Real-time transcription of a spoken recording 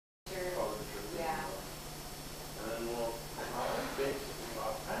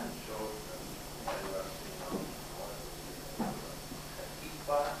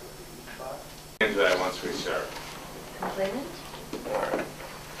claimant. All right.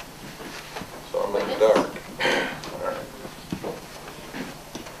 So I'm in the dark. All right.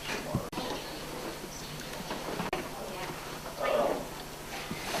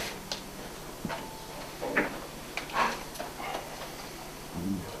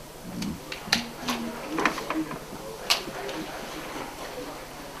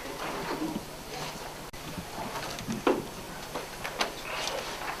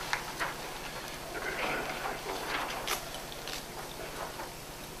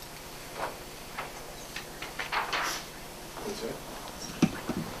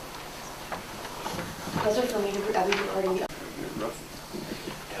 Those are for me to be recording the.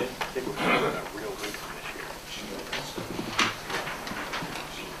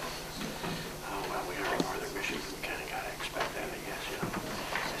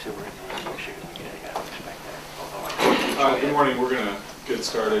 Good morning. We're going to get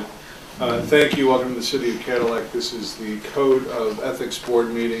started. Thank you. Welcome to the City of Cadillac. This is the Code of Ethics Board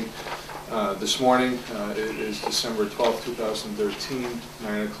meeting this morning. It is December 12th, 2013,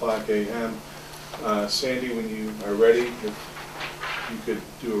 9 o'clock a.m. Sandy, when you are ready, if you could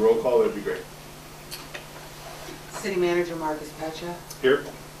do a roll call, that'd be great. City Manager Marcus Pecha. Here.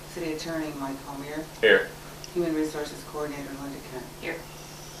 City Attorney Mike Almier. Here. Human Resources Coordinator Linda Kent. Here.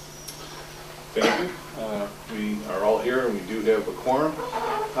 Thank you. We are all here and we do have a quorum.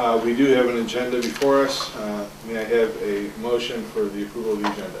 We do have an agenda before us. May I have a motion for the approval of the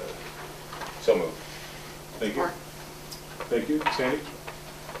agenda? So moved. Thank you. Thank you. Sandy?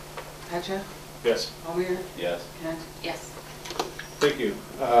 Pecha. Yes. Almier. Yes. Kent. Yes. Thank you.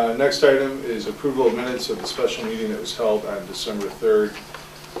 Next item is approval of minutes of the special meeting that was held on December 3rd,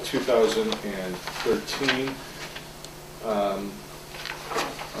 2013. Are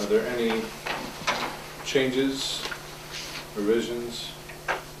there any changes, revisions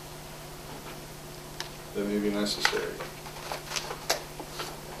that may be necessary?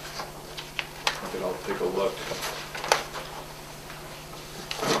 Okay, I'll take a look.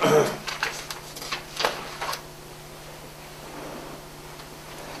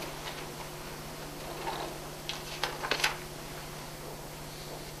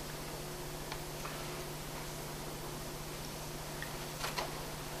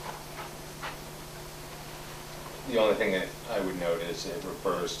 The only thing that I would note is it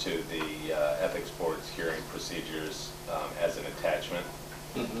refers to the Ethics Board's hearing procedures as an attachment,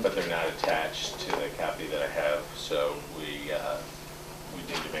 but they're not attached to the copy that I have, so we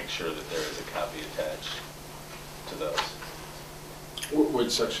need to make sure that there is a copy attached to those.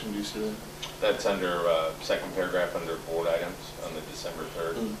 Which section do you see that? That's under second paragraph under board items on the December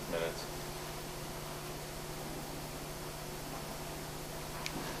 3rd minutes.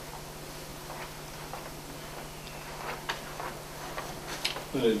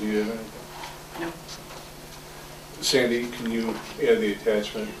 Linda, do you have anything? No. Sandy, can you add the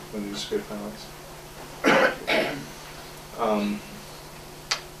attachment when these get finalized?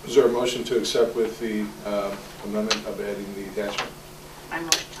 Is there a motion to accept with the amendment of adding the attachment? I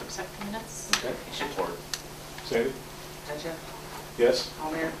motion to accept the minutes. Okay. Support. Sandy? Pecha. Yes?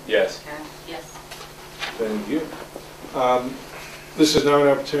 Almier. Yes. Kent. Yes. Thank you. This is now an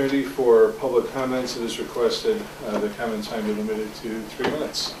opportunity for public comments. It is requested the comment time be limited to 3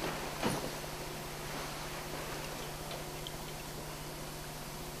 minutes.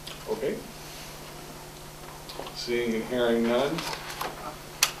 Okay. Seeing and hearing none.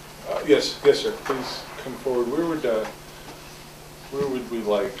 Yes, sir. Please come forward. Where would we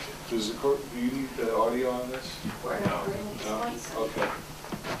like? Does the court? Do you need the audio on this? We're not doing this No. one, so. Okay.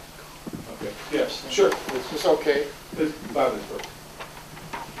 Okay. Yes. Sure. It's okay. Bob is good.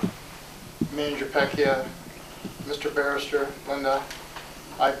 Manager Pecchia, Mr. Barrister, Linda,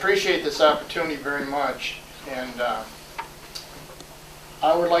 I appreciate this opportunity very much, and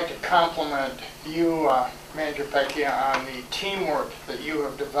I would like to compliment you, Manager Pecchia, on the teamwork that you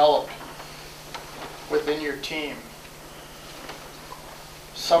have developed within your team.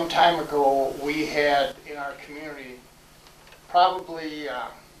 Some time ago, we had in our community probably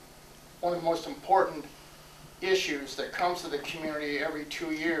one of the most important issues that comes to the community every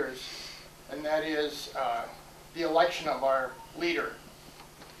 2 years, and that is the election of our leader.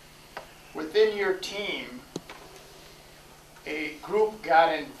 Within your team, a group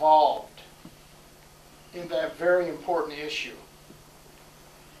got involved in that very important issue.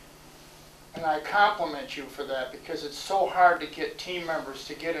 And I compliment you for that, because it's so hard to get team members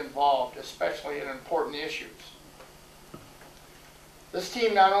to get involved, especially in important issues. This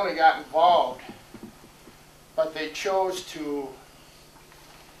team not only got involved, but they chose to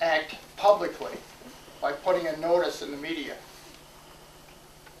act publicly by putting a notice in the media.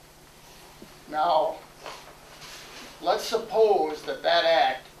 Now, let's suppose that that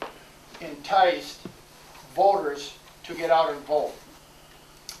act enticed voters to get out and vote.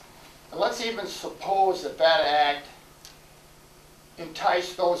 And let's even suppose that that act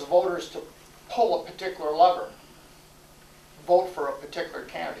enticed those voters to pull a particular lever, vote for a particular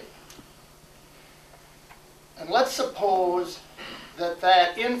candidate. And let's suppose that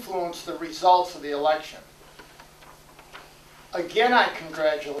that influenced the results of the election. Again, I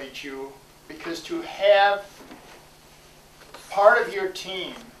congratulate you, because to have part of your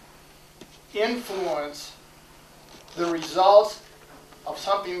team influence the results of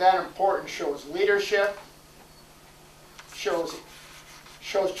something that important shows leadership, shows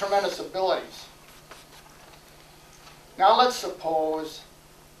tremendous abilities. Now let's suppose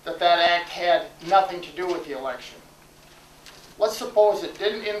that that act had nothing to do with the election. Let's suppose it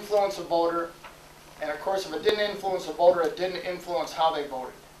didn't influence a voter, and of course if it didn't influence a voter, it didn't influence how they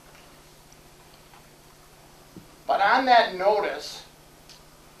voted. But on that notice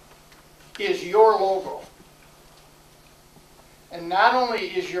is your logo. And not only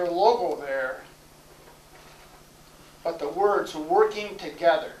is your logo there, but the words "working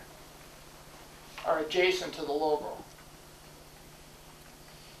together" are adjacent to the logo.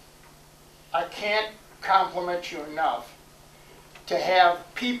 I can't compliment you enough to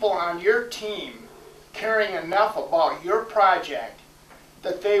have people on your team caring enough about your project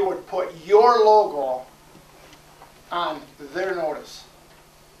that they would put your logo on their notice.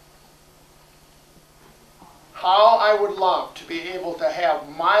 How I would love to be able to have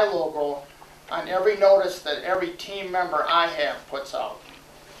my logo on every notice that every team member I have puts out.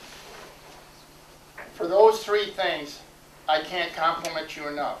 For those three things, I can't compliment you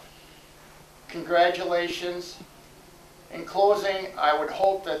enough. Congratulations. In closing, I would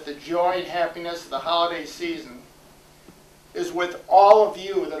hope that the joy and happiness of the holiday season is with all of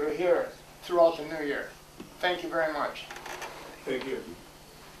you that are here throughout the new year. Thank you very much. Thank you.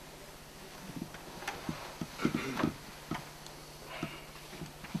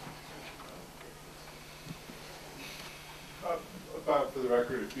 Bob, for the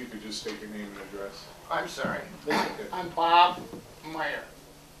record, if you could just state your name and address. I'm sorry. That's okay. I'm Bob Meyer.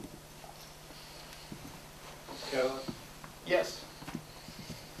 Cadillac? Yes.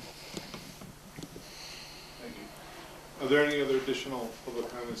 Thank you. Are there any other additional public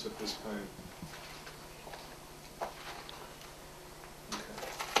comments at this time? Okay.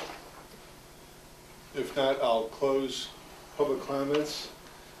 If not, I'll close public comments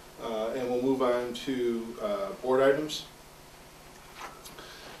and we'll move on to board items.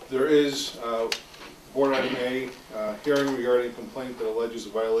 There is board item A, hearing regarding complaint that alleges a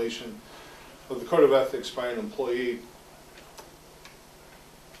violation of the Code of Ethics by an employee.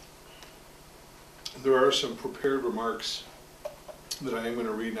 There are some prepared remarks that I am going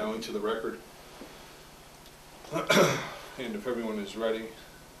to read now into the record. And if everyone is ready,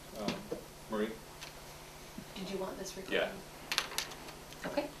 Marie? Did you want this recorded? Yeah.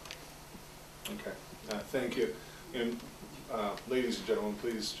 Okay. Okay, thank you. And ladies and gentlemen,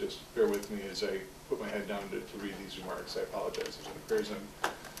 please just bear with me as I put my head down to read these remarks. I apologize if it appears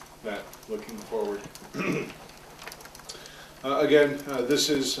I'm not looking forward. Again, this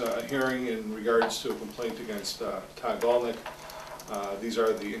is a hearing in regards to a complaint against Todd Galnick. These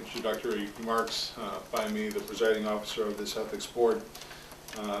are the introductory remarks by me, the presiding officer of this ethics board.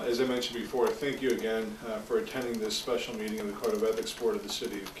 As I mentioned before, thank you again for attending this special meeting of the Code of Ethics Board of the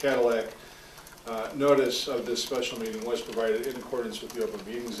City of Cadillac. Notice of this special meeting was provided in accordance with the Open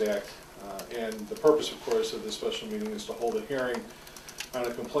Meetings Act, and the purpose, of course, of this special meeting is to hold a hearing on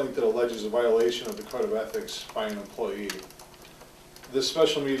a complaint that alleges a violation of the Code of Ethics by an employee. This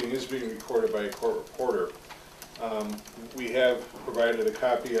special meeting is being recorded by a court reporter. We have provided a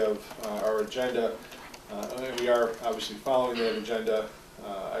copy of our agenda, and we are obviously following that agenda.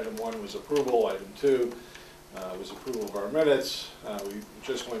 Item 1 was approval, item 2 was approval of our minutes. We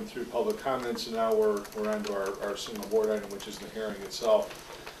just went through public comments, and now we're on to our single board item, which is the hearing itself.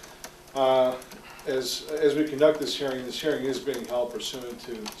 As we conduct this hearing is being held pursuant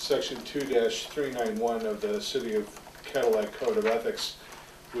to Section 2-391 of the City of Cadillac Code of Ethics,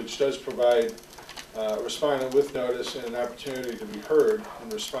 which does provide a respondent with notice and an opportunity to be heard in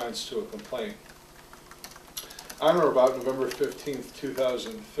response to a complaint. On or about November 15th,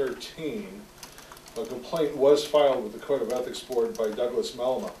 2013, a complaint was filed with the Code of Ethics Board by Douglas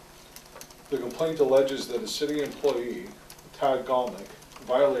Melma. The complaint alleges that a city employee, Todd Galnick,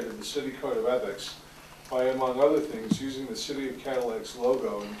 violated the City Code of Ethics by, among other things, using the City of Cadillac's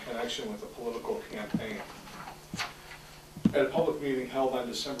logo in connection with a political campaign. At a public meeting held on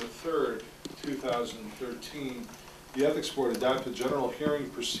December 3rd, 2013, the Ethics Board adopted general hearing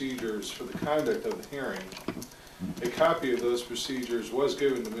procedures for the conduct of the hearing. A copy of those procedures was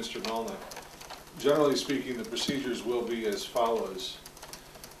given to Mr. Melnick. Generally speaking, the procedures will be as follows.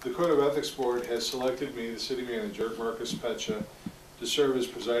 The Code of Ethics Board has selected me, the City Manager, Marcus Pecha, to serve as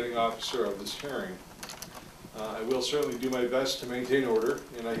presiding officer of this hearing. I will certainly do my best to maintain order,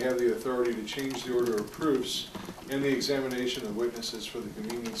 and I have the authority to change the order of proofs and the examination of witnesses for the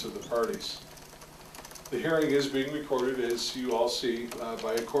convenience of the parties. The hearing is being recorded, as you all see,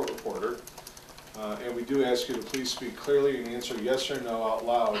 by a court reporter, and we do ask you to please speak clearly and answer yes or no out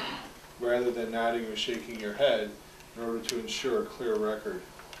loud, rather than nodding or shaking your head, in order to ensure a clear record.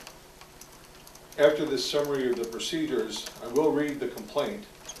 After this summary of the procedures, I will read the complaint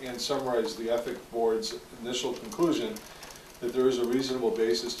and summarize the Ethics Board's initial conclusion that there is a reasonable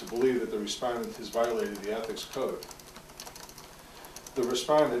basis to believe that the respondent has violated the Ethics Code. The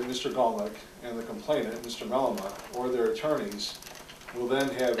respondent, Mr. Golnick, and the complainant, Mr. Melama, or their attorneys, will then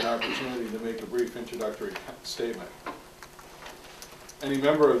have an opportunity to make a brief introductory statement. Any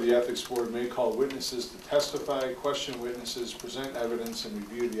member of the Ethics Board may call witnesses to testify, question witnesses, present evidence, and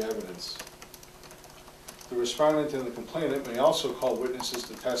review the evidence. The respondent and the complainant may also call witnesses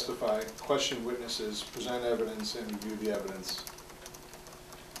to testify, question witnesses, present evidence, and review the evidence.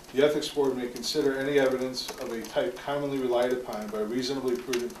 The Ethics Board may consider any evidence of a type commonly relied upon by reasonably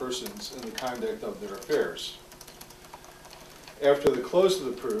prudent persons in the conduct of their affairs. After the close of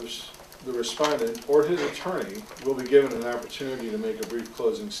the proofs, the respondent or his attorney will be given an opportunity to make a brief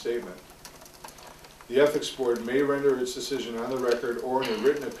closing statement. The Ethics Board may render its decision on the record or in a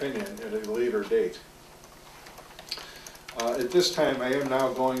written opinion at a later date. At this time, I am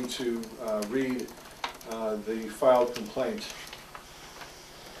now going to read the filed complaint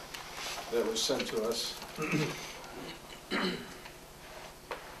that was sent to us.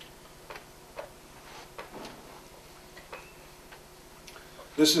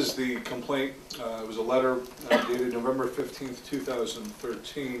 This is the complaint. It was a letter dated November 15th,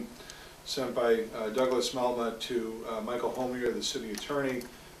 2013, sent by Douglas Melma to Michael Homier, the city attorney,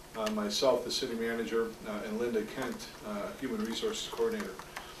 myself, the city manager, and Linda Kent, human resources coordinator,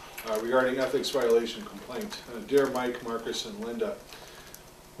 regarding ethics violation complaint. Dear Mike, Marcus, and Linda,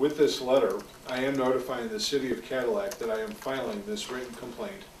 with this letter, I am notifying the city of Cadillac that I am filing this written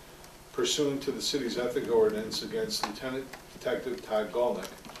complaint pursuant to the city's ethics ordinance against Lieutenant Detective Todd Golnick,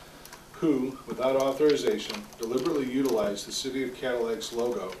 who, without authorization, deliberately utilized the city of Cadillac's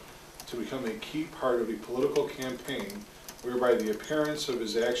logo to become a key part of a political campaign whereby the appearance of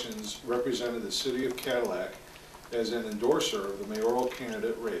his actions represented the city of Cadillac as an endorser of the mayoral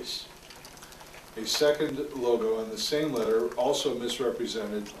candidate race. A second logo on the same letter also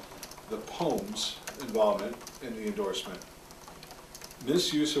misrepresented the Poems involvement in the endorsement.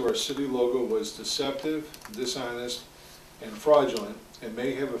 Misuse of our city logo was deceptive, dishonest, and fraudulent, and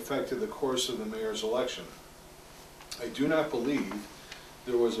may have affected the course of the mayor's election. I do not believe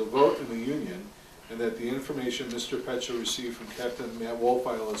there was a vote in the union, and that the information Mr. Pecha received from Captain Matt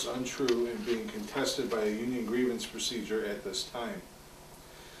Wolfile is untrue and being contested by a union grievance procedure at this time.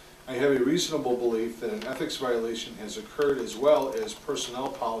 I have a reasonable belief that an ethics violation has occurred, as well as personnel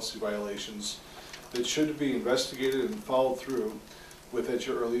policy violations that should be investigated and followed through with at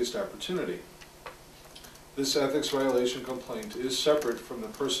your earliest opportunity. This ethics violation complaint is separate from the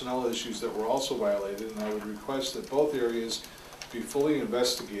personnel issues that were also violated, and I would request that both areas be fully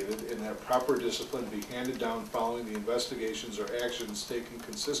investigated and that proper discipline be handed down following the investigations or actions taken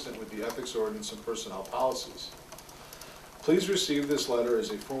consistent with the ethics ordinance and personnel policies. Please receive this letter as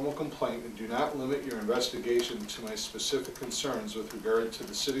a formal complaint and do not limit your investigation to my specific concerns with regard to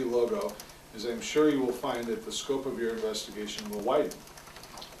the city logo, as I'm sure you will find that the scope of your investigation will widen.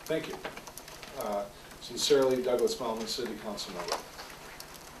 Thank you. Sincerely, Douglas Melman, City Council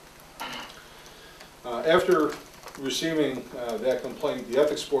member. After receiving that complaint, the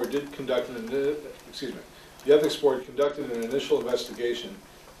Ethics Board did conduct the Ethics Board conducted an initial investigation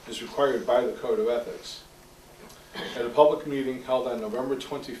as required by the Code of Ethics. At a public meeting held on November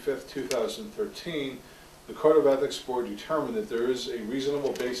 25th, 2013, the Code of Ethics Board determined that there is a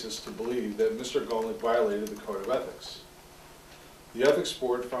reasonable basis to believe that Mr. Golnick violated the Code of Ethics. The Ethics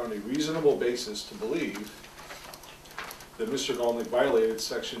Board found a reasonable basis to believe that Mr. Golnick violated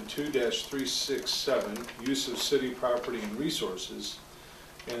Section 2-367, Use of City Property and Resources,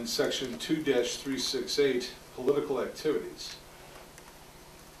 and Section 2-368, Political Activities.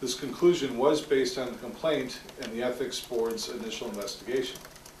 This conclusion was based on the complaint and the Ethics Board's initial investigation.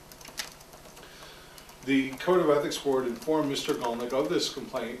 The Code of Ethics Board informed Mr. Golnick of this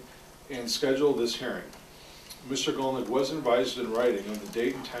complaint and scheduled this hearing. Mr. Golnick was advised in writing of the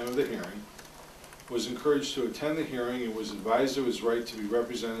date and time of the hearing, was encouraged to attend the hearing, and was advised of his right to be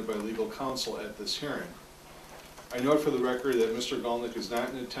represented by legal counsel at this hearing. I note for the record that Mr. Golnick is not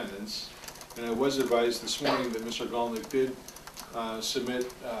in attendance, and I was advised this morning that Mr. Golnick did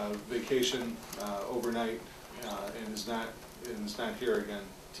submit vacation overnight and is not here again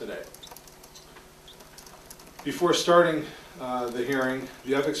today. Before starting the hearing,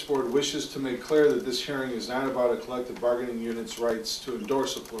 the Ethics Board wishes to make clear that this hearing is not about a collective bargaining unit's rights to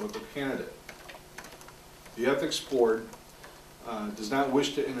endorse a political candidate. The Ethics Board does not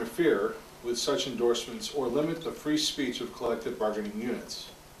wish to interfere with such endorsements or limit the free speech of collective bargaining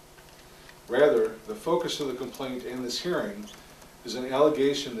units. Rather, the focus of the complaint in this hearing is an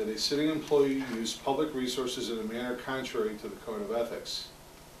allegation that a city employee used public resources in a manner contrary to the Code of Ethics.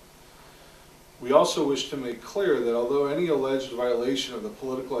 We also wish to make clear that although any alleged violation of the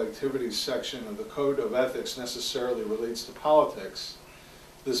political activities section of the Code of Ethics necessarily relates to politics,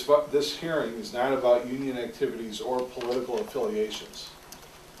 this hearing is not about union activities or political affiliations.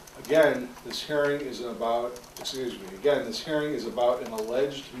 Again, this hearing is about an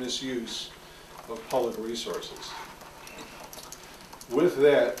alleged misuse of public resources. With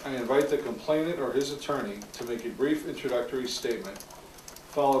that, I invite the complainant or his attorney to make a brief introductory statement,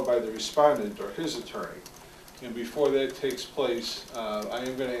 followed by the respondent or his attorney. And before that takes place, I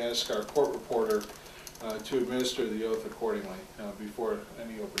am going to ask our court reporter to administer the oath accordingly before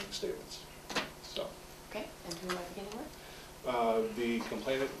any opening statements. So. Okay, and who am I beginning with? The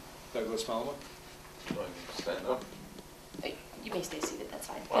complainant, Douglas Malama. Do I need to stand up? You may stay seated, that's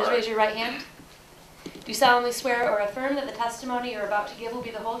fine. All Please right. raise your right hand. Do you solemnly swear or affirm that the testimony you're about to give will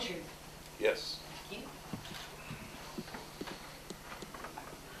be the whole truth? Yes. Thank you.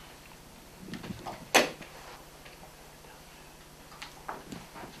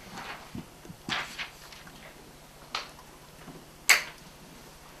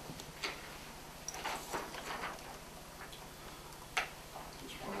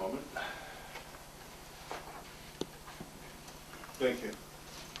 Just one moment. Thank you.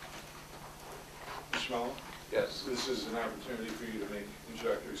 Mr. Malama, Yes. this is an opportunity for you to make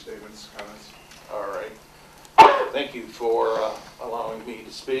introductory statements, comments. All right. Thank you for allowing me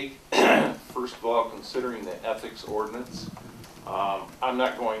to speak. First of all, considering the ethics ordinance, I'm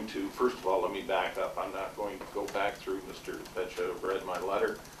not going to, first of all, let me back up. I'm not going to go back through. Mr. Petcha read my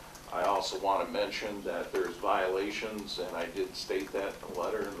letter. I also want to mention that there's violations, and I did state that in the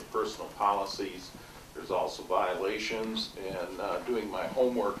letter, in the personal policies. There's also violations, and doing my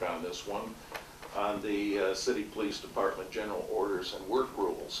homework on this one, on the City Police Department General Orders and Work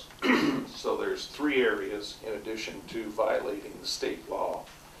Rules. So there's 3 areas in addition to violating the state law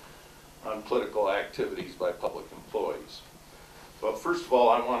on political activities by public employees. But first of all,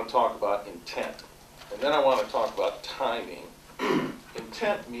 I want to talk about intent, and then I want to talk about timing.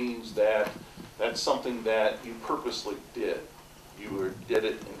 Intent means that that's something that you purposely did. You did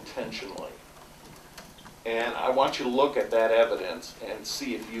it intentionally. And I want you to look at that evidence and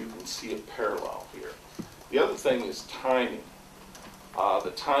see if you can see a parallel here. The other thing is timing.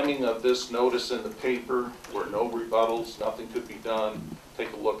 The timing of this notice in the paper, where no rebuttals, nothing could be done,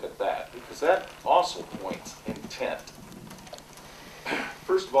 take a look at that, because that also points intent.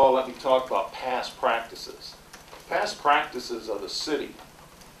 First of all, let me talk about past practices. Past practices of the city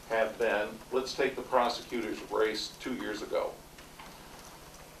have been, let's take the prosecutor's race 2 years ago.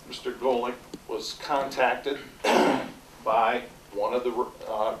 Mr. Golick was contacted by one of the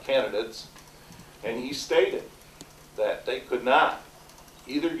candidates, and he stated that they could not,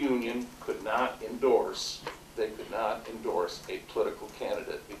 either union could not endorse, they could not endorse a political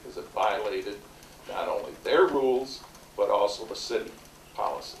candidate because it violated not only their rules, but also the city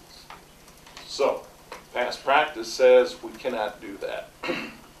policies. So, past practice says we cannot do that.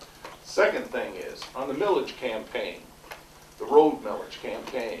 Second thing is, on the millage campaign, the road millage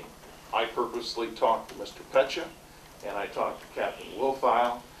campaign, I purposely talked to Mr. Petcha, and I talked to Captain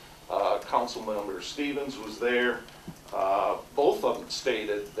Wilfile. Councilmember Stevens was there. Both of them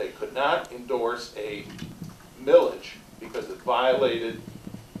stated they could not endorse a millage because it violated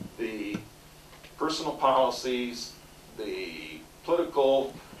the personal policies, the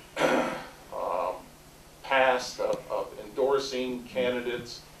political past of endorsing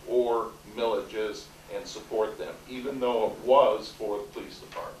candidates or millages and support them, even though it was for the police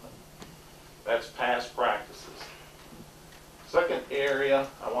department. That's past practices. Second area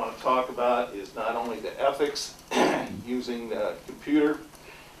I want to talk about is not only the ethics, using the computer,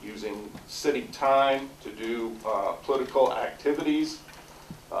 using city time to do political activities,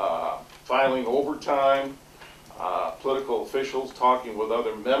 filing overtime, political officials talking with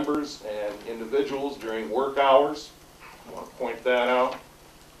other members and individuals during work hours. I want to point that out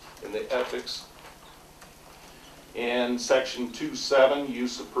in the ethics. In section 2.7,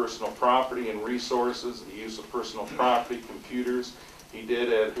 use of personal property and resources, the use of personal property, computers, he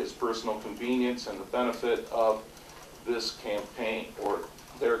did at his personal convenience and the benefit of this campaign or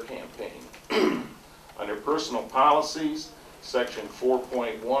their campaign. Under personal policies, section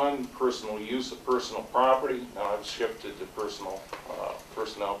 4.1, personal use of personal property. Now I've shifted to personnel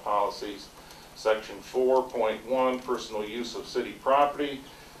policies. Section 4.1, personal use of city property.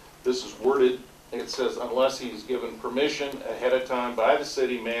 This is worded, it says unless he's given permission ahead of time by the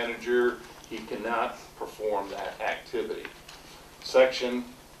city manager, he cannot perform that activity. Section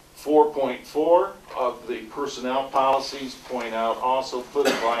 4.4 of the personnel policies point out also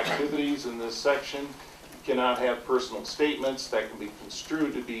political activities in this section. You cannot have personal statements that can be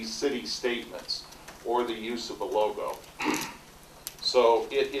construed to be city statements or the use of a logo. So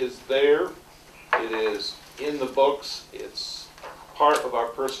it is there, it is in the books, it's part of our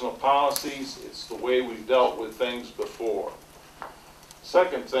personal policies, it's the way we've dealt with things before.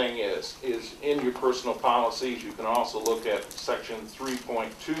 Second thing is in your personal policies, you can also look at section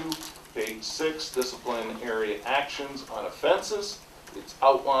 3.2, page 6, disciplinary actions on offenses. It's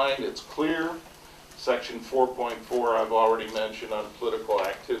outlined, it's clear. Section 4.4 I've already mentioned on political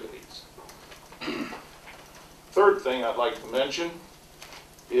activities. Third thing I'd like to mention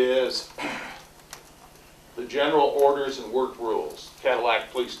is the general orders and work rules,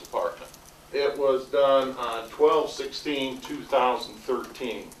 Cadillac Police Department. It was done on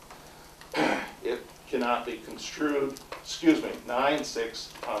 12/16/2013. It cannot be construed, 9/6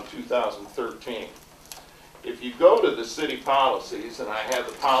 on 2013. If you go to the city policies, and I have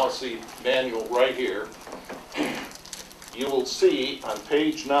the policy manual right here, you will see on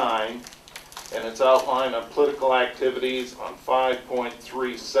page 9, and it's outlined on political activities on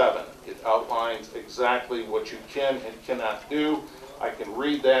 5.37. It outlines exactly what you can and cannot do. I can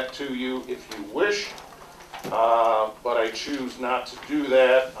read that to you if you wish, but I choose not to do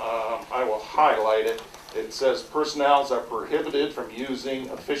that. I will highlight it. It says personnel are prohibited from using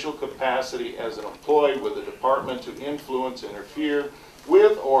official capacity as an employee with the department to influence, interfere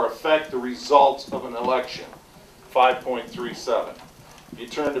with, or affect the results of an election. 5.37. If you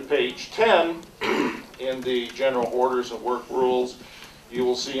turn to page 10 in the general orders and work rules, you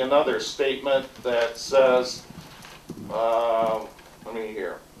will see another statement that says, let me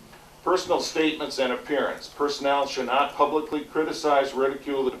hear. Personal statements and appearance. Personnel should not publicly criticize,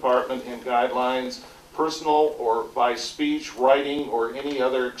 ridicule the department in guidelines, personal or by speech, writing, or any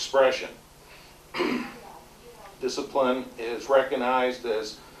other expression. Discipline is recognized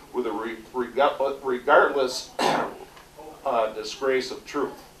as with a regardless disgrace of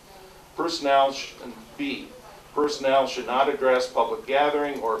truth. Personnel should not address public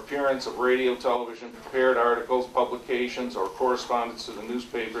gathering or appearance of radio, television, prepared articles, publications, or correspondence to the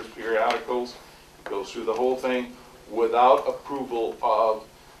newspapers, periodicals. It goes through the whole thing without approval of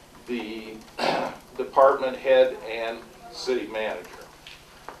the department head and city manager.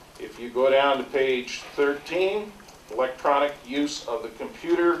 If you go down to page 13, electronic use of the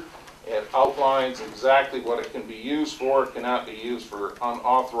computer, it outlines exactly what it can be used for. It cannot be used for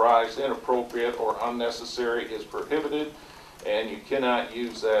unauthorized, inappropriate, or unnecessary is prohibited, and you cannot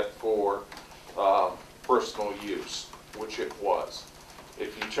use that for personal use, which it was.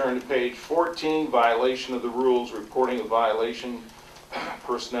 If you turn to page 14, violation of the rules, reporting a violation,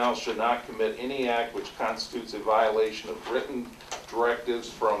 personnel should not commit any act which constitutes a violation of written directives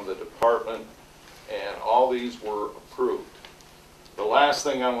from the department, and all these were approved. The last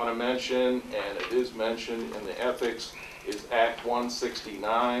thing I want to mention, and it is mentioned in the ethics, is Act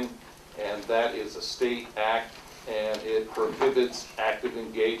 169, and that is a state act, and it prohibits active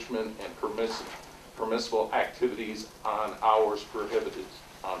engagement and permissible activities on hours prohibited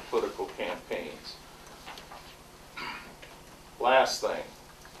on political campaigns. Last thing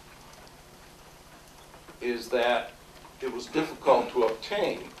is that it was difficult to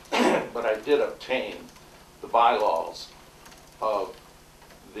obtain, but I did obtain the bylaws of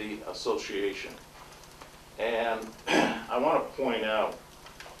the association. And I want to point out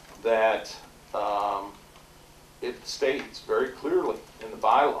that it states very clearly in the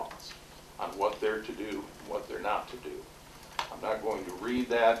bylaws on what they're to do and what they're not to do. I'm not going to read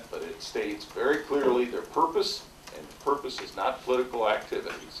that, but it states very clearly their purpose, and the purpose is not political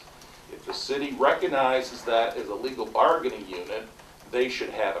activities. If the city recognizes that as a legal bargaining unit, they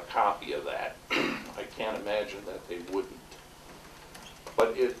should have a copy of that. I can't imagine that they wouldn't.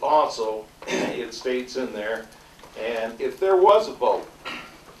 But it also, it states in there, and if there was a vote,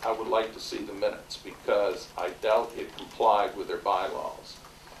 I would like to see the minutes because I doubt it complied with their bylaws.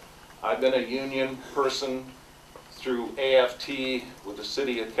 I've been a union person through AFT with the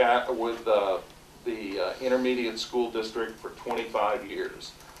city of the intermediate school district for 25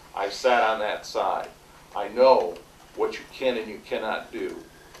 years. I've sat on that side. I know what you can and you cannot do.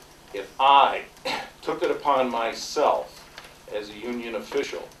 If I took it upon myself as a union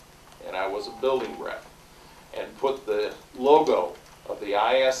official, and I was a building rep, and put the logo of the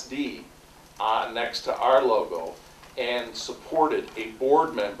ISD next to our logo, and supported a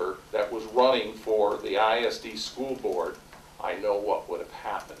board member that was running for the ISD school board, I know what would have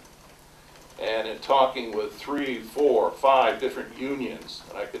happened. And in talking with 3, 4, 5 different unions,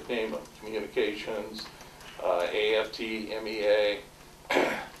 and I could name them, communications, AFT, MEA,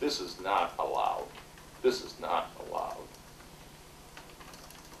 this is not allowed. This is not allowed.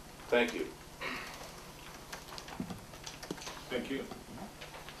 Thank you. Thank you.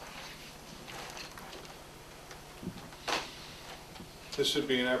 This would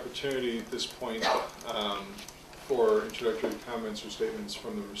be an opportunity at this point for introductory comments or statements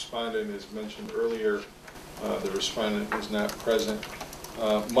from the respondent. As mentioned earlier, the respondent is not present.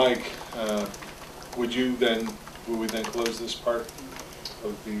 Mike, will we then close this part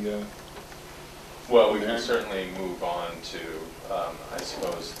of the Well, we can certainly move on to, I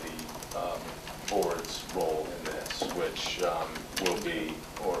suppose, the board's role in this, which will be,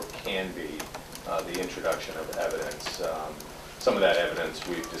 or can be, the introduction of evidence. Some of that evidence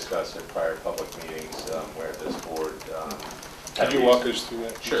we've discussed at prior public meetings where this board... Can you walk us through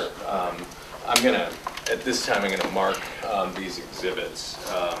that, please? Sure. At this time, I'm going to mark these exhibits.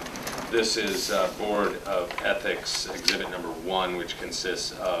 This is Board of Ethics Exhibit number 1, which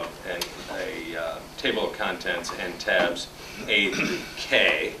consists of a table of contents and tabs A through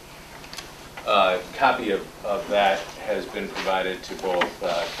K. A copy of that has been provided to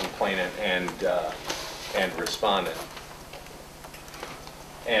both complainant and respondent.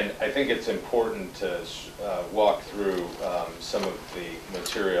 And I think it's important to walk through some of the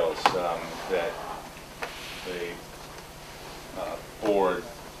materials that the board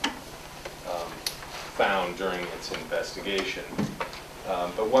found during its investigation.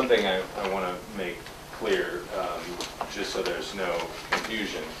 But one thing I want to make clear, just so there's no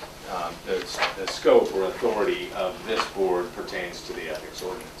confusion, the scope or authority of this board pertains to the ethics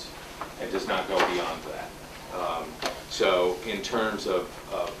ordinance and does not go beyond that. So in terms of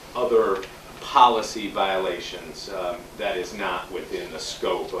other policy violations, that is not within the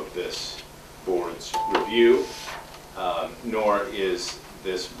scope of this board's review, nor is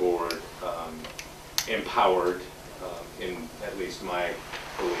this board empowered, in at least my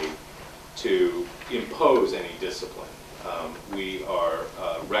belief, to impose any discipline. We are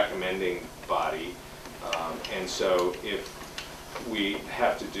a recommending body, and so if we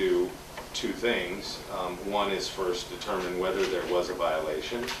have to do two things. One is first determine whether there was a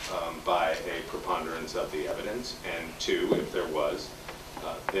violation by a preponderance of the evidence, and two, if there was,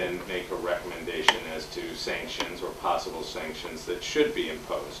 then make a recommendation as to sanctions or possible sanctions that should be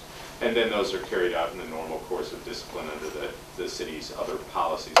imposed. And then those are carried out in the normal course of discipline under the city's other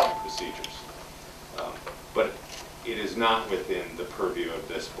policies and procedures. But it is not within the purview of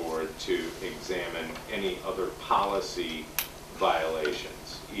this board to examine any other policy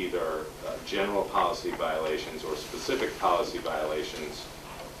violations, either general policy violations or specific policy violations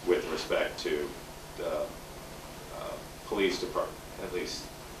with respect to the police department. At least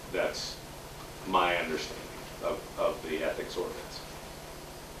that's my understanding of the ethics ordinance.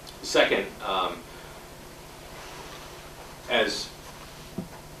 Second, as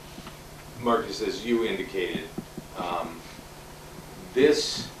Marcus, as you indicated,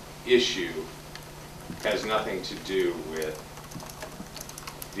 this issue has nothing to do with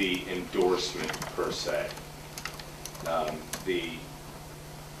the endorsement per se. The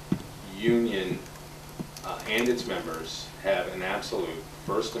union and its members have an absolute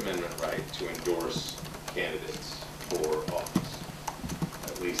First Amendment right to endorse candidates for office.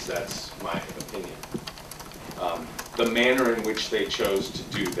 At least that's my opinion. The manner in which they chose to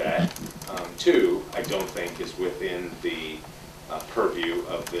do that, too, I don't think is within the purview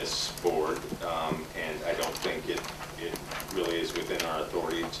of this board, and I don't think it really is within our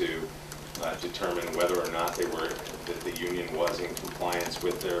authority to determine whether or not that the union was in compliance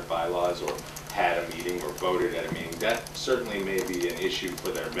with their bylaws or had a meeting or voted at a meeting. That certainly may be an issue for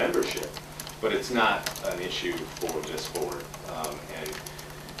their membership, but it's not an issue for this board. And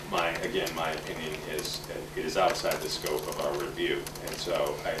my opinion is it is outside the scope of our review, and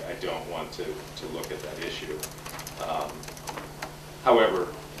so I don't want to look at that issue. However,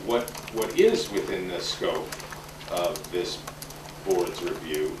 what is within the scope of this board's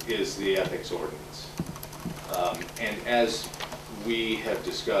review is the ethics ordinance. And as we have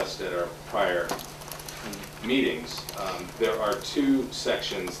discussed at our prior meetings, there are two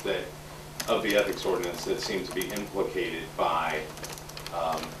sections that of the ethics ordinance that seem to be implicated by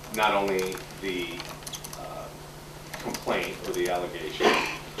not only the complaint or the allegation,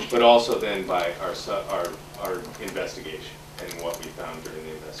 but also then by our investigation and what we found during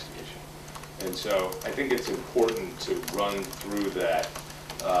the investigation. And so I think it's important to run through that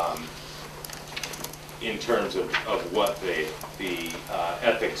in terms of what the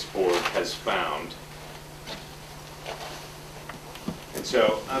ethics board has found. And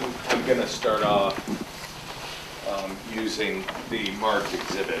so I'm going to start off using the marked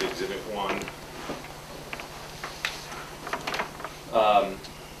exhibit, Exhibit 1.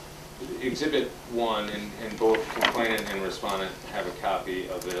 Exhibit 1, and both complainant and respondent have a copy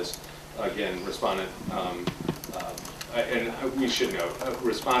of this. Again, respondent, and we should note,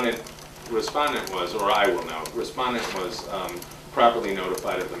 respondent was, or I will note, respondent was properly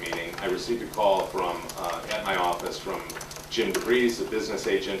notified of the meeting. I received a call from, at my office from Jim DeVries, the business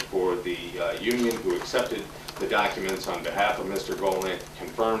agent for the union, who accepted the documents on behalf of Mr. Golnick,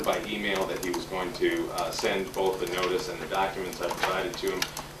 confirmed by email that he was going to send both the notice and the documents I provided to him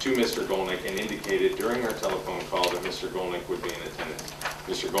to Mr. Golnick, and indicated during our telephone call that Mr. Golnick would be in attendance.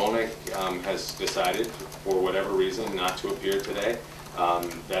 Mr. Golnick has decided, for whatever reason, not to appear today.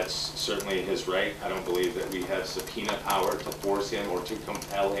 That's certainly his right. I don't believe that we have subpoena power to force him or to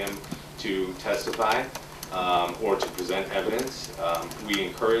compel him to testify or to present evidence. We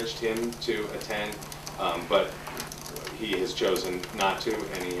encouraged him to attend, but he has chosen not to,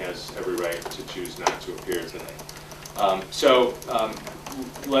 and he has every right to choose not to appear today. So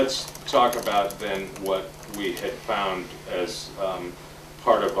let's talk about then what we had found as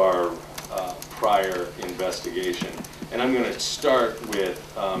part of our prior investigation. And I'm going to start with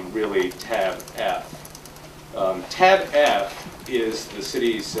really tab F. Tab F is the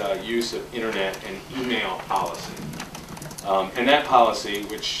city's use of internet and email policy. And that policy,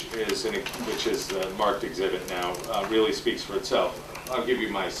 which is the marked exhibit now, really speaks for itself. I'll give you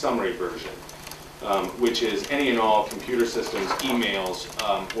my summary version, which is any and all computer systems, emails,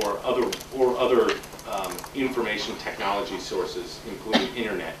 or other information technology sources, including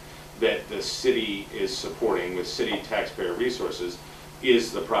internet, that the city is supporting with city taxpayer resources,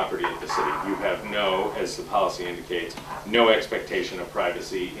 is the property of the city. You have no, as the policy indicates, no expectation of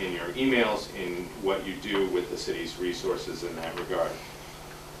privacy in your emails, in what you do with the city's resources in that regard.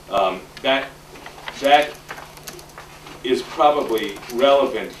 That is probably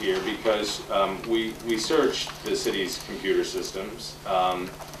relevant here because we searched the city's computer systems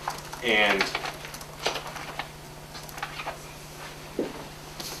and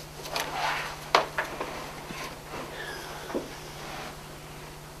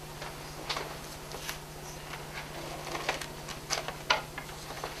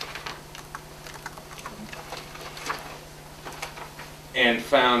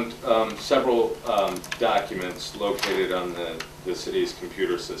found several documents located on the city's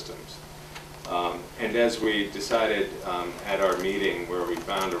computer systems. And as we decided at our meeting, where we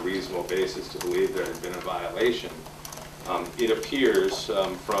found a reasonable basis to believe there had been a violation, it appears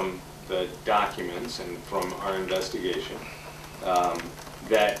from the documents and from our investigation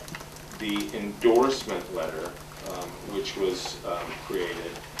that the endorsement letter, which was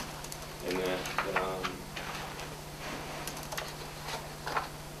created, and that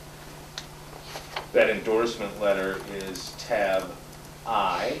that endorsement letter is tab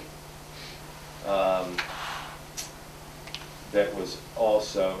I. That was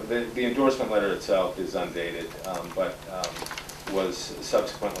also, the endorsement letter itself is undated, but was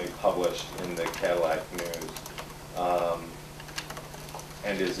subsequently published in the Cadillac News,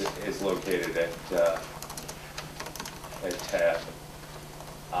 and is located at tab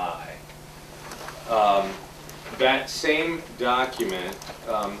I. That same document,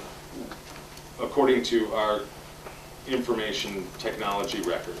 according to our information technology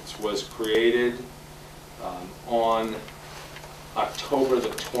records, was created on October the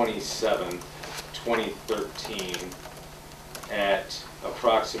 27th, 2013 at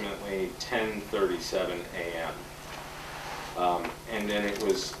approximately 10:37 a.m. And then it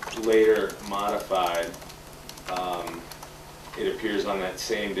was later modified. It appears on that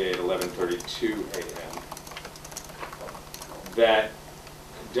same day at 11:32 a.m. That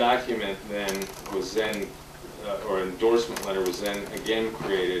document then was or endorsement letter was then again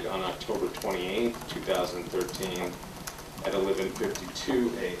created on October 28th, 2013 at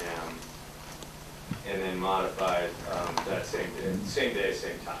 11:52 a.m. and then modified that same day,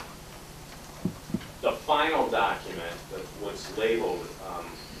 same time. The final document that was labeled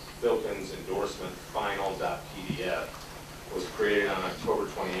Philkins endorsement final.pdf was created on October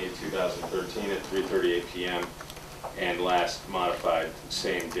 28, 2013 at 3:38 p.m. and last modified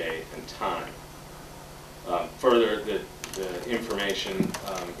same day and time. Further, the information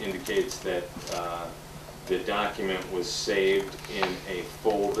indicates that the document was saved in a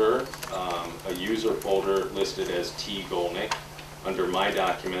folder, a user folder listed as T. Golnick under My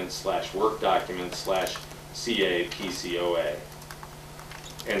Documents / Work Documents / CA PCOA,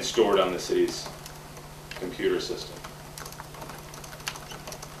 and stored on the city's computer system.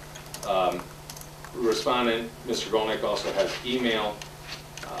 Respondent, Mr. Golnick, also has email,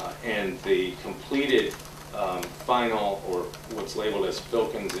 and the completed final, or what's labeled as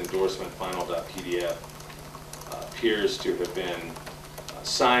Filkins endorsement final.pdf, appears to have been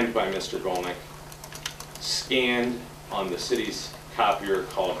signed by Mr. Golnick, scanned on the city's copier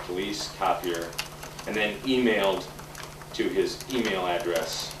called Police Copier, and then emailed to his email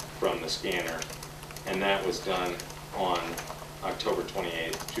address from the scanner, and that was done on October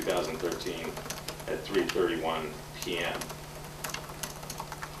 28, 2013 at 3:31 p.m.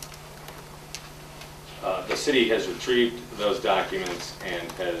 The city has retrieved those documents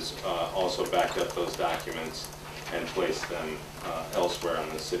and has also backed up those documents and placed them elsewhere on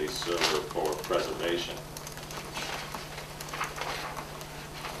the city's server for preservation.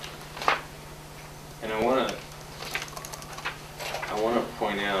 And I want to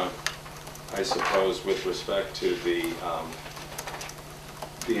point out, I suppose, with respect to the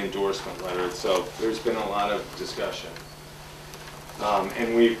endorsement letter itself, there's been a lot of discussion.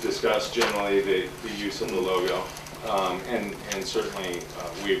 And we've discussed generally the use of the logo. And certainly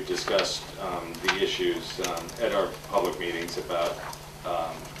we've discussed the issues at our public meetings about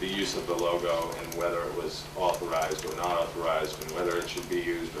the use of the logo and whether it was authorized or not authorized, and whether it should be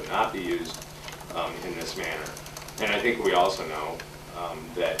used or not be used in this manner. And I think we also know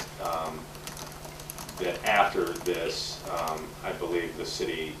that after this, I believe the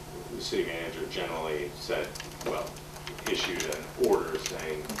city manager generally said, well, issued an order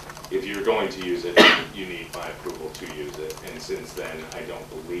saying, if you're going to use it, you need my approval to use it. And since then, I don't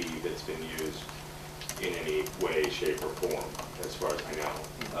believe it's been used in any way, shape, or form, as far as I know.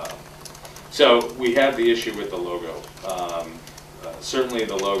 So we have the issue with the logo. Certainly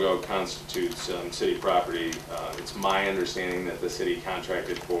the logo constitutes city property. It's my understanding that the city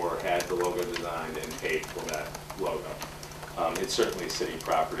contracted for, had the logo designed, and paid for that logo. It's certainly city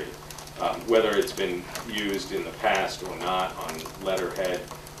property. Whether it's been used in the past or not on letterhead,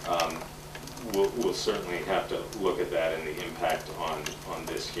 we'll certainly have to look at that and the impact on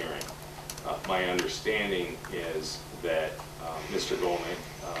this hearing. My understanding is that Mr. Golnick,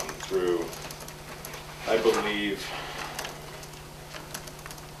 through, I believe,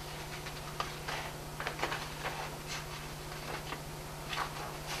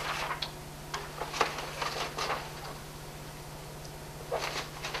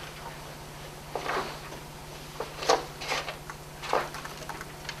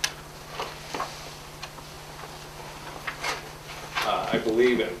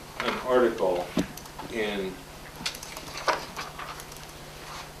 an article in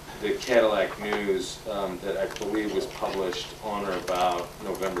the Cadillac News that I believe was published on or about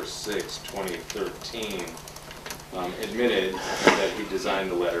November 6, 2013, admitted that he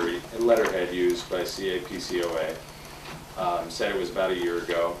designed the letterhead used by CAPCOA, said it was about a year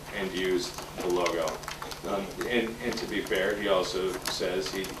ago, and used the logo. And to be fair, he also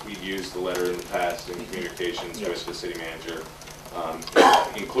says he'd used the letter in the past in communications with the city manager,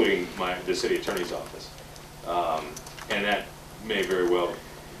 including the city attorney's office. And that may very well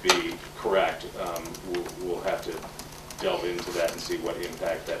be correct. We'll have to delve into that and see what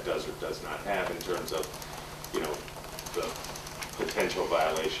impact that does or does not have in terms of, the potential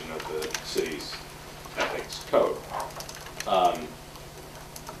violation of the city's ethics code.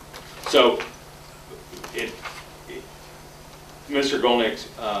 Mr. Golnick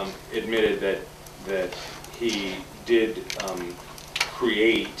admitted that he did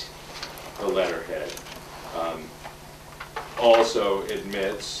create the letterhead. Also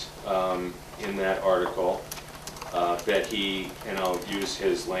admits in that article that he, and I'll use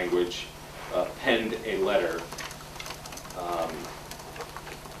his language, penned a letter.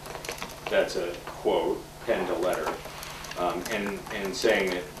 That's a quote, penned a letter, and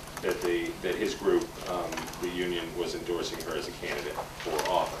saying that his group, the union, was endorsing her as a candidate for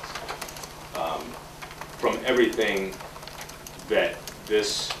office. From everything that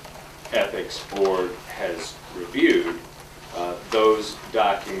this ethics board has reviewed, those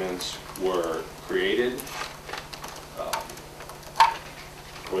documents were created,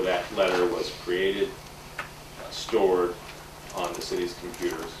 or that letter was created, stored on the city's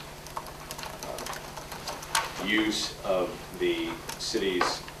computers. Use of the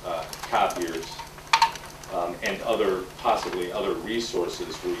city's copiers and possibly other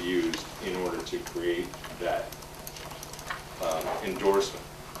resources were used in order to create that endorsement.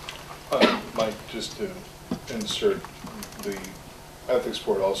 Mike, just to insert, the ethics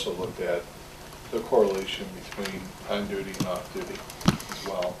board also looked at the correlation between on-duty and off-duty as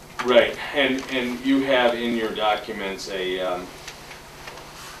well. Right, and you have in your documents a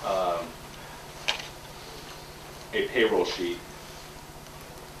payroll sheet.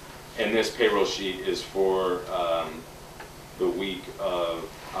 And this payroll sheet is for the week of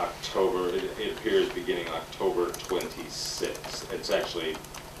October. It appears beginning October 26th. It's actually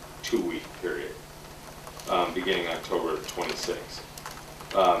 2-week period, beginning October 26th.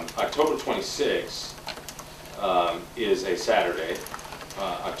 October 26th is a Saturday.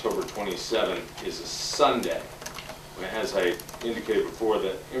 October 27th is a Sunday. As I indicated before,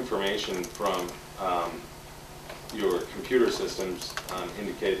 the information from your computer systems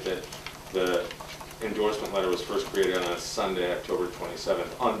indicate that the endorsement letter was first created on a Sunday, October 27th.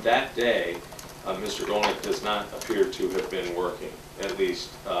 On that day, Mr. Golnick does not appear to have been working. At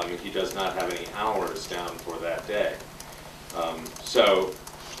least he does not have any hours down for that day. So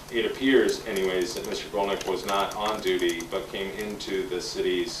it appears, anyways, that Mr. Golnick was not on duty, but came into the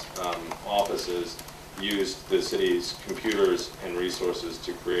city's offices, used the city's computers and resources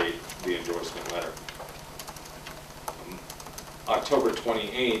to create the endorsement letter. October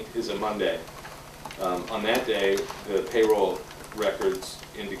 28th is a Monday. On that day, the payroll records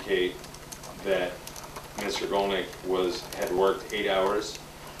indicate that Mr. Golnick had worked 8 hours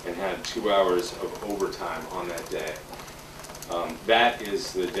and had 2 hours of overtime on that day. That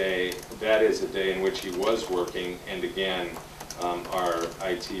is a day in which he was working, and again, our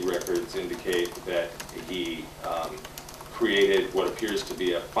IT records indicate that he created what appears to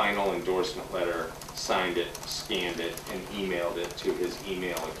be a final endorsement letter, signed it, scanned it, and emailed it to his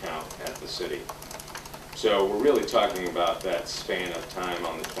email account at the city. So we're really talking about that span of time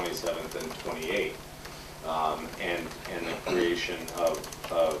on the 27th and 28th, and the creation of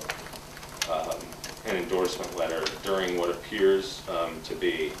an endorsement letter during what appears to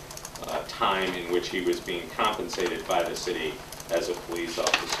be time in which he was being compensated by the city as a police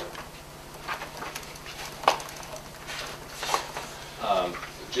officer.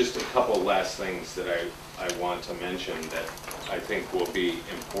 Just a couple last things that I want to mention that I think will be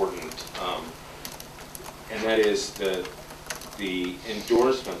important, and that is the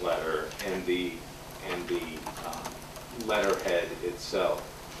endorsement letter and the letterhead itself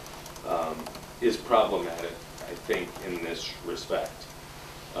is problematic, I think, in this respect.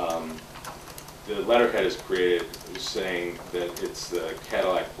 The letterhead is created saying that it's the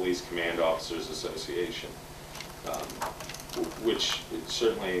Cadillac Police Command Officers Association, which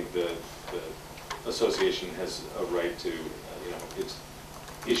certainly the association has a right to, it's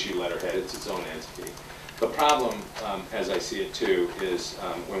issue letterhead, it's its own entity. The problem, as I see it too, is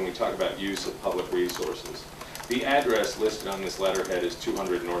when we talk about use of public resources. The address listed on this letterhead is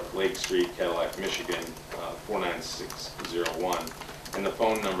 200 North Lake Street, Cadillac, Michigan, 49601. And the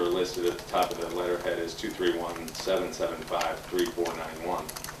phone number listed at the top of the letterhead is 231-775-3491.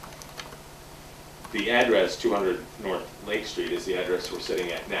 The address, 200 North Lake Street, is the address we're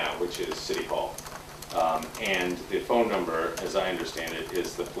sitting at now, which is City Hall. And the phone number, as I understand it,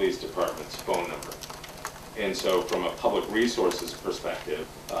 is the police department's phone number. And so from a public resources perspective,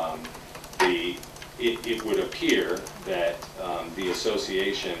 it would appear that the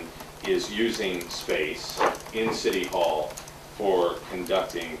association is using space in City Hall for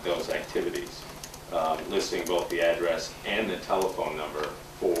conducting those activities, listing both the address and the telephone number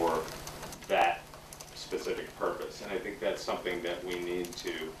for that specific purpose. And I think that's something that we need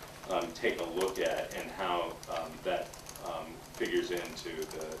to take a look at, and how that figures into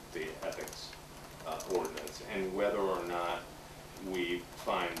the ethics ordinance, and whether or not we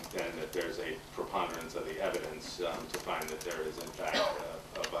find then that there's a preponderance of the evidence to find that there is in fact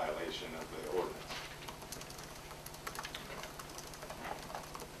a violation of the ordinance.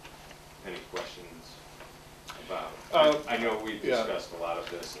 Any questions about? I know we discussed a lot of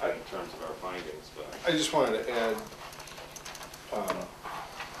this in terms of our findings, but I just wanted to add,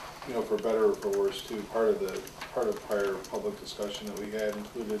 for better or for worse too, part of prior public discussion that we had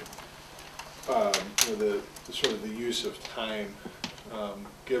included the sort of the use of time,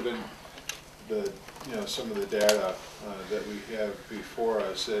 given the some of the data that we have before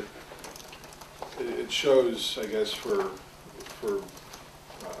us. It shows, I guess, for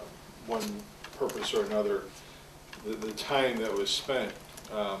one purpose or another, the time that was spent,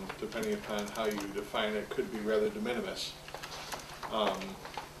 depending upon how you define it, could be rather de minimis.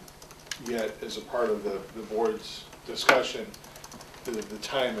 Yet, as a part of the board's discussion, the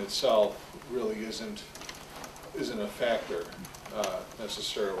time itself really isn't isn't a factor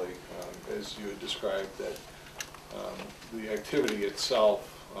necessarily, as you had described, that the activity itself,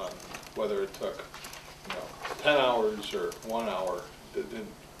 whether it took 10 hours or 1 hour, it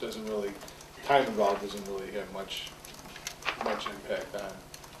doesn't really, time involved doesn't really have much impact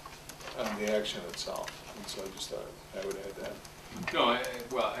on the action itself. And so I just thought I would add that. No, I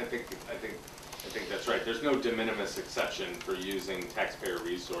think that's right. There's no de minimis exception for using taxpayer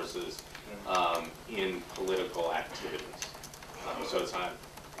resources in political activities. So it's not,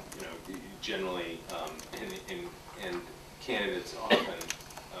 generally, and candidates often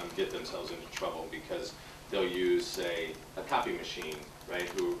get themselves into trouble because they'll use, say, a copy machine, right?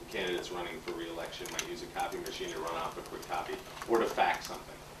 Candidates running for re-election might use a copy machine to run off a quick copy or to fax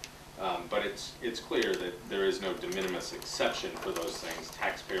something. But it's clear that there is no de minimis exception for those things.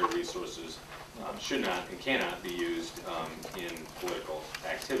 Taxpayer resources should not and cannot be used in political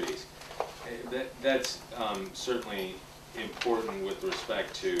activities. That's certainly important with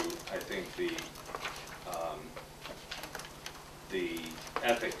respect to, I think, the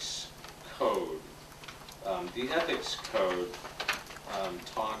ethics code. The ethics code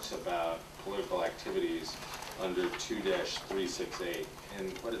talks about political activities under 2-368,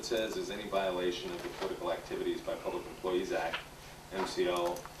 and what it says is any violation of the Political Activities by Public Employees Act,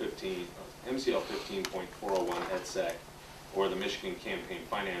 MCL 15.401 et sec, or the Michigan Campaign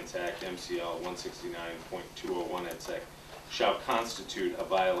Finance Act, MCL 169.201 et sec, shall constitute a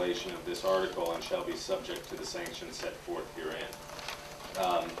violation of this article and shall be subject to the sanctions set forth herein.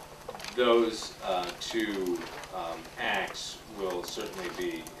 Those two acts will certainly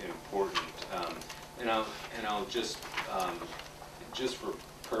be important, and I'll just for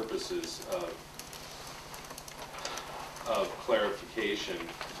purposes of clarification,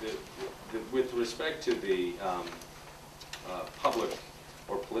 with respect to the public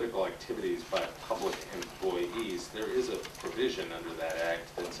or political activities by public employees, there is a provision under that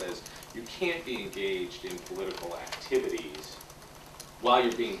act that says you can't be engaged in political activities while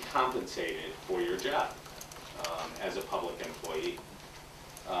you're being compensated for your job as a public employee.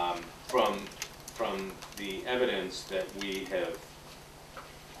 From the evidence that we have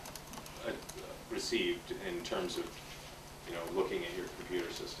received in terms of looking at your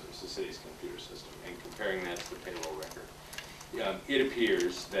computer systems, the city's computer system, and comparing that to the payroll record, it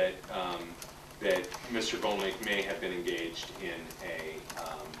appears that that Mr. Golnick may have been engaged in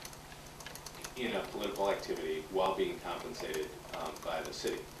a political activity while being compensated by the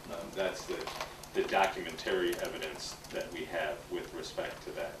city. That's the documentary evidence that we have with respect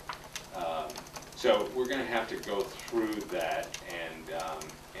to that. So we're going to have to go through that and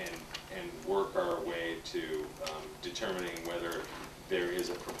work our way to determining whether there is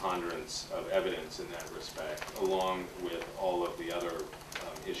a preponderance of evidence in that respect, along with all of the other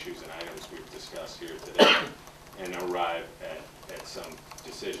issues and items we've discussed here today, and arrive at some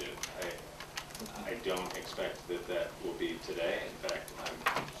decision. I don't expect that will be today. In fact, I'm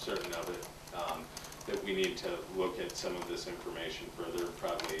certain of it, that we need to look at some of this information further,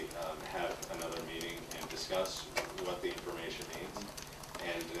 probably have another meeting and discuss what the information means,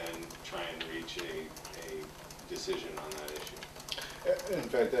 and then try and reach a decision on that issue. In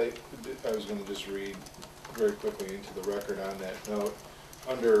fact, I was going to just read very quickly into the record on that note.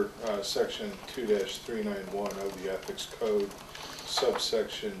 Under section 2-391 of the Ethics Code,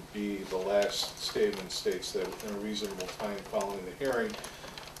 subsection B, the last statement states that within a reasonable time following the hearing,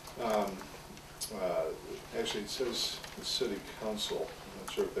 actually it says the city council, I'm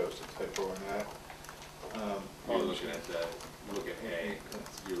not sure if that was a typo or not. You're looking at A,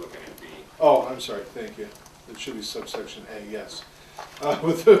 you're looking at B. Oh, I'm sorry, thank you. It should be subsection A, yes.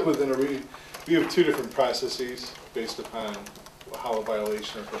 Within a we have two different processes based upon how a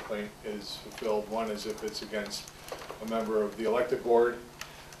violation or complaint is fulfilled. One is if it's against a member of the elected board,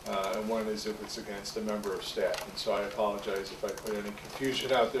 and one is if it's against a member of staff. And so I apologize if I put any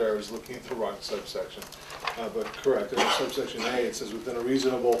confusion out there. I was looking at the wrong subsection. But correct, under subsection A, it says within a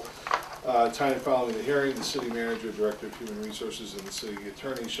reasonable time following the hearing, the city manager, director of human resources, and the city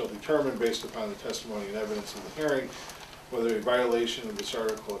attorney shall determine, based upon the testimony and evidence of the hearing, whether a violation of this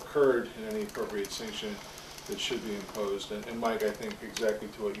article occurred and any appropriate sanction that should be imposed. And Mike, I think exactly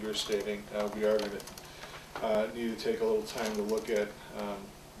to what you're stating, we are going to need to take a little time to look at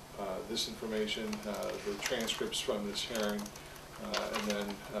this information, the transcripts from this hearing, and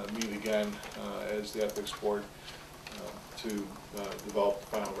then meet again as the Ethics Board to develop the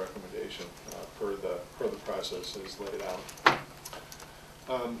final recommendation per the process as laid out.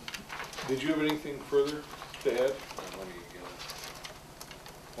 Did you have anything further to add? Let me go.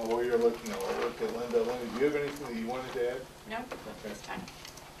 Well, while you're looking, I'll look at Linda. Linda, do you have anything that you wanted to add? No, Okay. this time.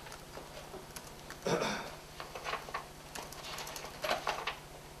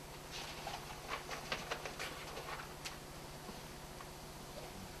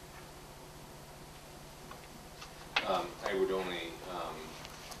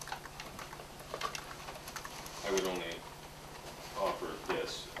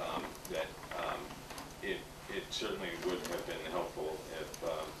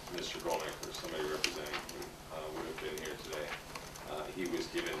 was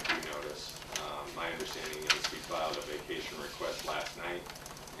given due notice. My understanding is he filed a vacation request last night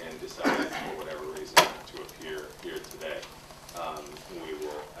and decided for whatever reason not to appear here today. We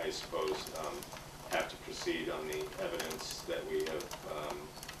will, I suppose, have to proceed on the evidence that we have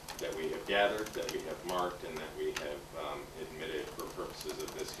gathered, that we have marked, and that we have admitted for purposes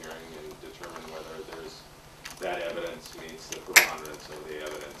of this hearing, and determine whether that evidence meets the preponderance of the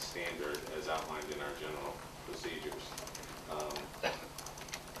evidence standard as outlined in our general procedures.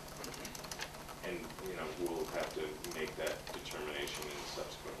 And, you know, we'll have to make that determination in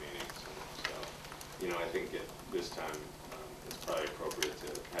subsequent meetings. And so, you know, I think at this time it's probably appropriate to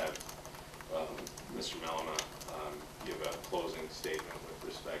have Mr. Mellema give a closing statement with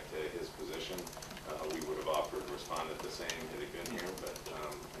respect to his position. We would have offered to respond at the same had he been here, but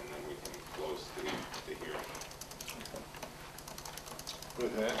and then we can close the hearing.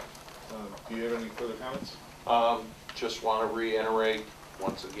 With that, do you have any further comments? Just want to reiterate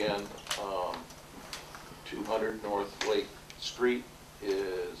once again, 200 North Lake Street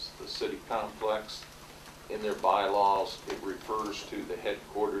is the city complex. In their bylaws, it refers to the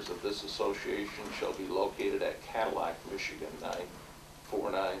headquarters of this association shall be located at Cadillac, Michigan,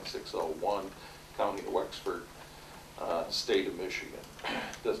 949601, County of Wexford, State of Michigan.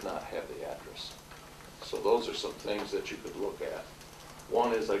 Does not have the address. So those are some things that you could look at.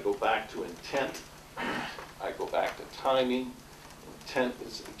 One is I go back to intent. I go back to timing. Intent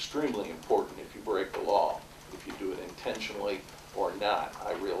is extremely important if you break the law, if you do it intentionally or not.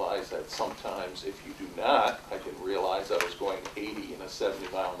 I realize that sometimes if you do not, I didn't realize I was going 80 in a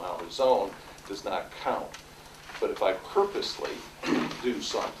 70-mile-an-hour zone, does not count. But if I purposely do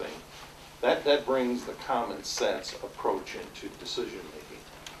something, that brings the common sense approach into decision making.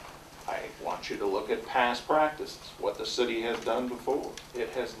 I want you to look at past practices, what the city has done before.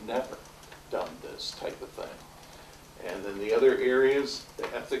 It has never done this type of thing. And then the other areas,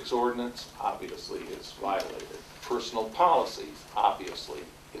 the ethics ordinance obviously is violated. Personal policies obviously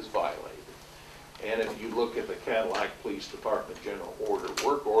is violated. And if you look at the Cadillac Police Department General Order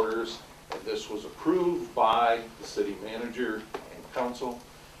work orders, and this was approved by the city manager and council,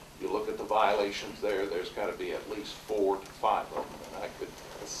 you look at the violations there, there's got to be at least 4 to 5 of them, and I could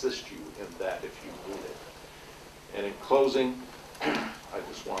assist you in that if you need it. And in closing, I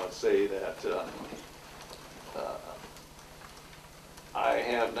just want to say that I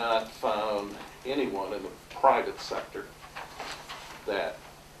have not found anyone in the private sector that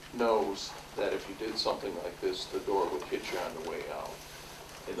knows that if you did something like this, the door would hit you on the way out.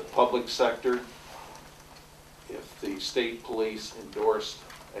 In the public sector, if the state police endorsed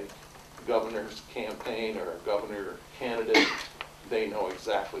a governor's campaign or a governor candidate, they know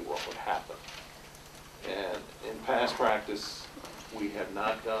exactly what would happen. And in past practice, we have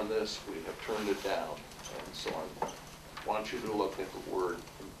not done this, we have turned it down. And so I want you to look at the word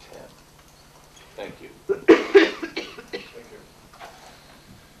intent. Thank you. Thank you.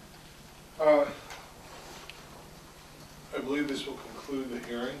 I believe this will conclude the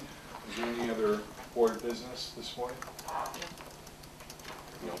hearing. Is there any other board business this morning?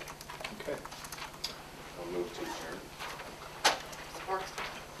 No. Okay. I'll move to adjourn. Support.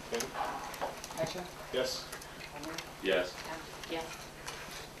 Okay. Petra? Yes. Homer? Yes. Yes.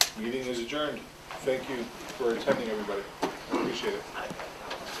 Meeting is adjourned. Thank you for attending, everybody. I appreciate it.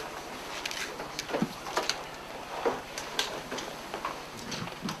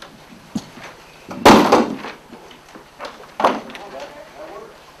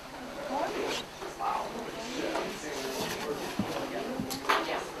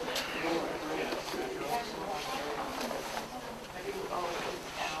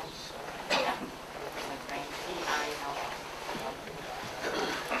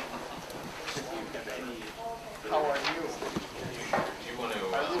 How are you? Do you want to, I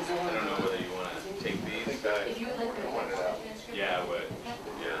don't know whether you want to take these back? If you would like them, Yeah, I would.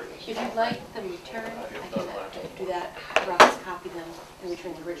 Yeah. if you'd like them returned, I can do that. Ross, copy them and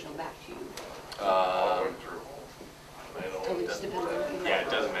return the original back to you. So it just depends on. Yeah, it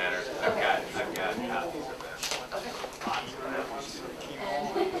doesn't matter. I've got copies of them.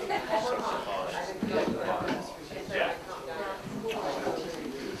 Yeah.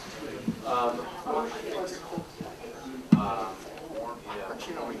 But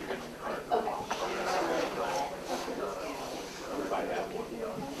you know we could.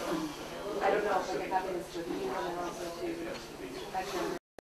 I don't know if I can copy this with you and then also to.